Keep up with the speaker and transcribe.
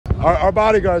Our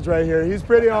bodyguard's right here. He's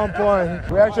pretty on point.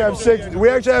 We actually have six. We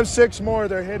actually have 6 more.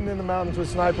 They're hidden in the mountains with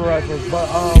sniper rifles. But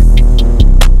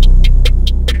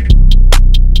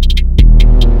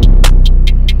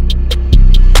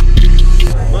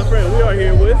my friend, we are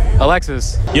here with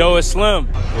Alexis. Yo, it's Slim.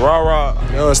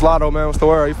 RaRa. Yo, it's Lotto, man. What's the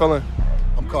word? How you feeling?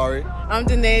 I'm Quari. I'm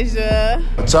Denasia.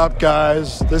 what's up,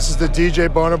 guys? This is the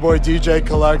DJ Boner Boy DJ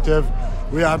Collective.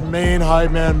 We have main hype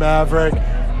man Maverick,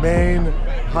 main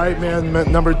hype man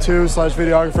number 2 /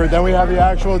 videographer. Then we have the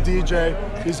actual DJ.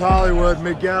 He's Hollywood,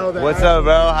 Miguel. What's up,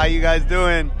 bro? How you guys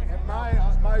doing?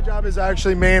 My job is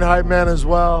actually main hype man as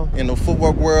well. In the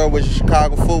footwork world, which is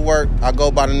Chicago footwork, I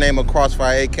go by the name of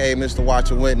Crossfire, aka Mr.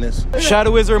 Watch and Witness.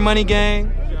 Shadowwizad Money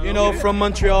Gang, you know, from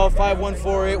Montreal,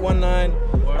 514-819.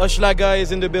 Ushlaga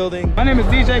is in the building. My name is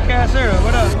DJ Tessier.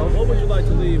 What up? What would you like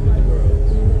to leave with the world?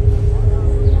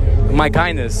 My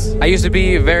kindness. I used to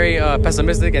be very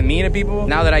pessimistic and mean to people.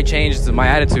 Now that I changed my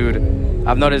attitude,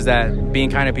 I've noticed that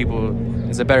being kind to people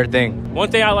is a better thing.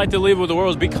 One thing I like to leave with the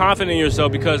world is be confident in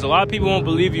yourself, because a lot of people won't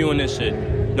believe you in this shit.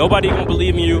 Nobody gonna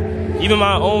believe in you. Even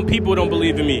my own people don't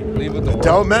believe in me. Leave with the world.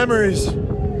 Dope memories.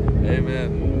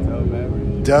 Amen. Dope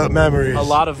memories. Dope memories. A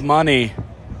lot of money.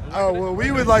 Oh, well,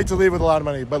 we would like to leave with a lot of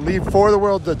money, but leave for the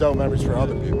world the dope memories for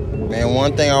other people. Man,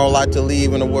 one thing I would like to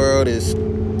leave in the world is,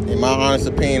 in my honest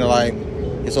opinion, like,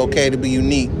 it's okay to be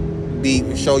unique,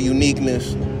 show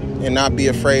uniqueness, and not be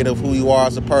afraid of who you are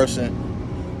as a person.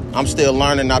 I'm still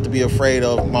learning not to be afraid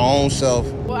of my own self.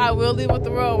 What I will leave with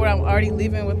the world, what I'm already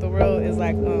leaving with the world, is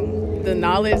like the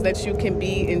knowledge that you can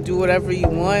be and do whatever you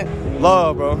want.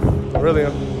 Love, bro. Really,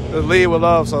 just lead with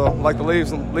love. So I'd like to leave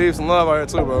some love out here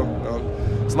too, bro.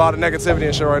 There's a lot of negativity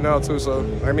and shit right now too. So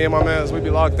like me and my mans, we be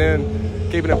locked in,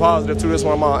 keeping it positive too. This is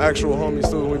one of my actual homies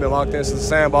too. We've been locked in since the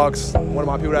Sandbox. One of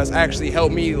my people that's actually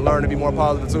helped me learn to be more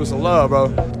positive too. So love,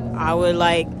 bro. I would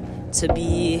like to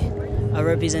be a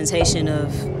representation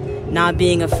of not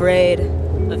being afraid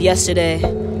of yesterday,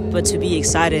 but to be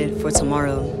excited for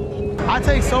tomorrow. I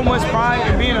take so much pride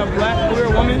in being a black queer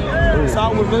woman, so I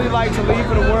would really like to leave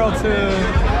for the world to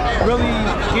really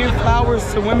give flowers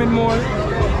to women more,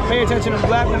 pay attention to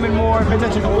black women more, pay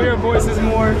attention to queer voices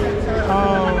more,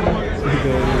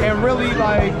 and really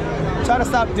like try to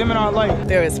stop dimming our light.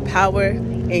 There is power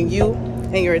in you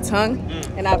and your tongue,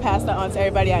 and I pass that on to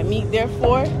everybody I meet.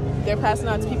 Therefore, they're passing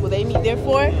on to people they meet.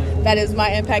 Therefore, that is my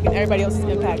impact and everybody else's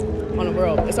impact on the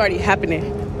world. It's already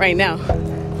happening right now.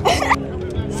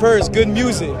 First, good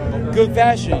music, good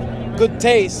fashion, good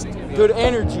taste, good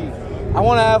energy. I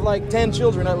want to have like 10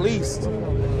 children at least.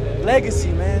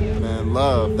 Legacy, man. Man,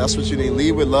 love. That's what you need.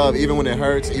 Lead with love, even when it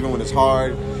hurts, even when it's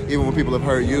hard, even when people have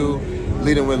hurt you.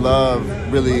 Leading with love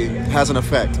really has an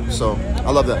effect. So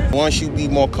I love that. Once you be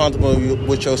more comfortable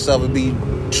with yourself and be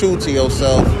true to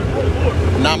yourself,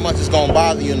 not much is gonna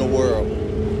bother you in the world.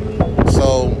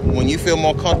 So when you feel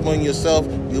more comfortable in yourself,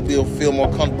 you'll feel more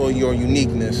comfortable in your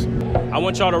uniqueness. I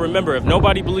want y'all to remember, if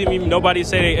nobody believe me, nobody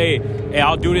say, hey,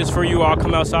 I'll do this for you, I'll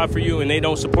come outside for you, and they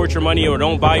don't support your money or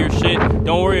don't buy your shit,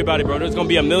 don't worry about it, bro. There's gonna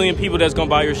be 1 million people that's gonna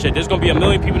buy your shit. There's gonna be 1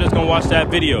 million people that's gonna watch that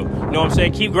video. You know what I'm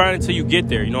saying? Keep grinding until you get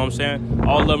there, you know what I'm saying?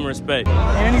 All love and respect.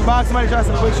 And any box somebody tries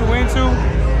to put you into,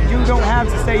 you don't have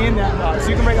to stay in that box.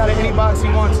 You can break out of any box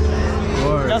you want to.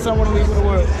 That's what I want to leave with the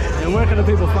world. And where can the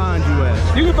people find you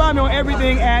at? You can find me on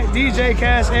everything at DJ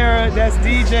Cash Era. That's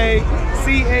DJ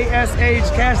CASH,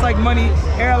 cash like money,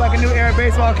 era like a new era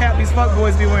baseball cap these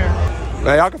fuckboys be wearing.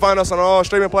 Man, y'all can find us on all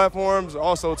streaming platforms.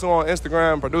 Also too on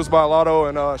Instagram, produced by Lotto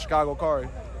and Chicago Quari.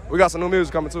 We got some new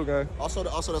music coming too, gang. Also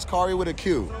that's Quari with a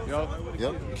Q.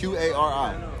 Yep.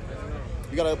 Q-A-R-I.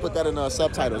 You gotta put that in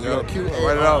subtitles. Yep.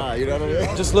 Q-A-R-I. You know what I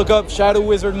mean? Just look up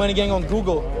Shadowwizad Money Gang on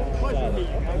Google.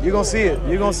 You're gonna see it.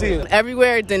 You're gonna see it.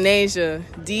 Everywhere, Denasia.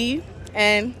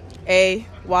 D-N-A-Y-Z-J-A.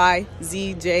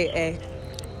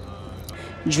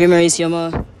 Dreamer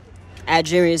Isioma, at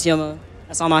Dreamer Isioma.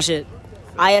 That's all my shit.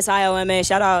 ISIOMA,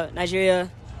 shout out Nigeria.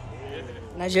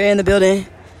 Nigeria in the building.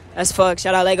 That's fuck.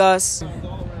 Shout out Lagos.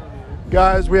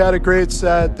 Guys, we had a great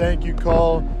set. Thank you,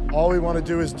 Cole. All we want to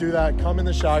do is do that. Come in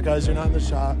the shot, guys. You're not in the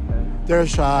shot. They're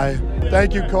shy.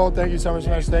 Thank you, Cole. Thank you so much.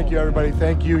 Thank you, everybody.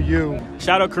 Thank you, you.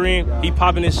 Shout out Kareem. He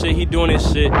popping this shit. He doing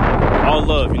this shit. All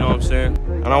love, you know what I'm saying?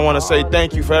 And I want to say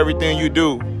thank you for everything you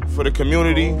do. For the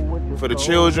community, for the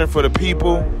children, for the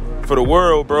people, for the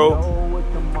world, bro.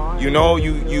 You know,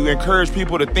 you encourage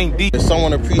people to think deep. If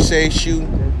someone appreciates you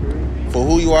for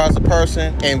who you are as a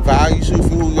person and values you for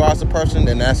who you are as a person,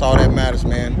 then that's all that matters,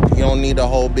 man. You don't need a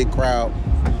whole big crowd.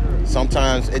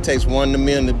 Sometimes it takes 1 in a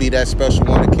million to be that special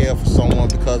one to care for someone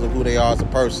because of who they are as a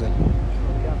person.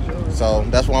 So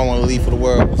that's why I want to leave for the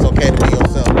world. It's okay to be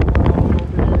yourself.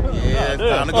 Yeah,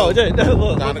 Time to go. Oh, Jay, look, Time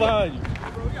look to go. behind you.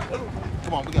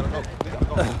 Come on, we gotta go. We gotta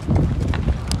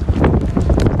go.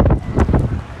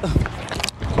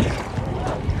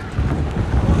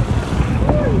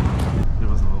 There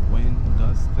was a wind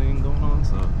dust thing going on,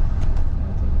 so.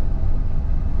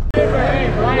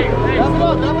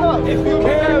 If you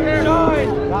can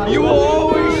shine, you will